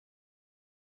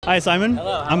Hi Simon.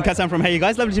 Hello. I'm Cassam from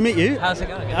HeyUGuys. Lovely to meet you. How's it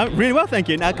going? Really well, thank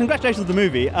you. Congratulations on the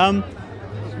movie.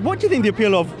 What do you think the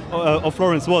appeal of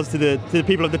Florence was to the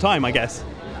people of the time, I guess?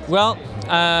 Well,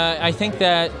 I think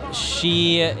that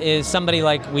she is somebody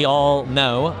like we all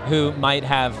know who might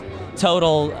have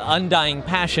total undying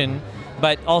passion,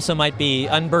 but also might be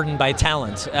unburdened by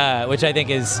talent, which I think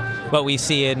is what we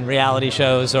see in reality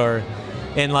shows or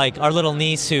in like our little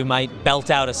niece who might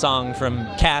belt out a song from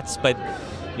Cats, but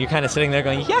you're kind of sitting there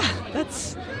going, yeah,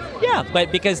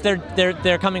 but because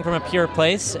they're coming from a pure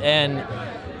place, and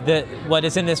what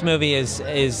is in this movie is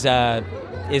that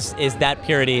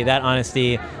purity, that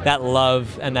honesty, that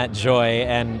love, and that joy,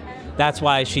 and that's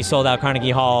why she sold out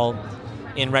Carnegie Hall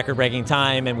in record-breaking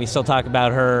time, and we still talk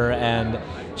about her. And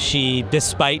she,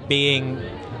 despite being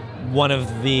one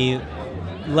of the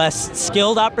less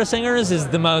skilled opera singers, is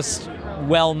the most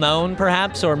well-known,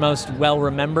 perhaps, or most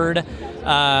well-remembered.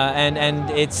 And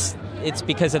it's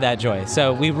because of that joy.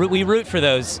 So we root for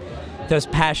those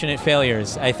passionate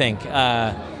failures, I think,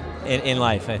 in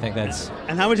life. I think that's.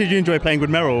 And how much did you enjoy playing with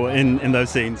Meryl in those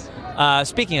scenes?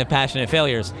 Speaking of passionate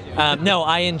failures, no,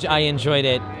 I enjoyed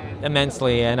it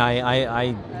immensely, and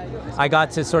I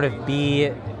got to sort of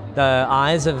be the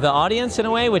eyes of the audience in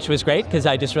a way, which was great because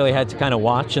I just really had to kind of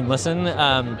watch and listen.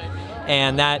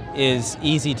 And that is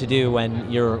easy to do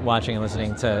when you're watching and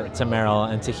listening to Meryl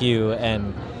and to Hugh,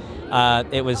 and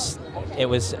it was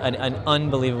an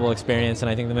unbelievable experience, and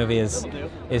I think the movie is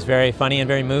very funny and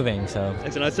very moving. So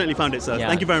excellent. I certainly found it, sir. Yeah.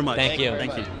 Thank you very much. Thank you.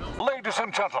 Thank you. Ladies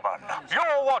and gentlemen,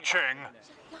 you're watching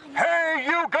Hey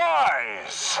You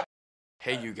Guys!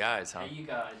 Hey You Guys, huh? Hey You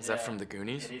Guys. Is that from the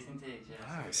Goonies? It is indeed, yes.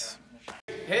 Nice.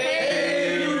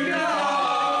 Hey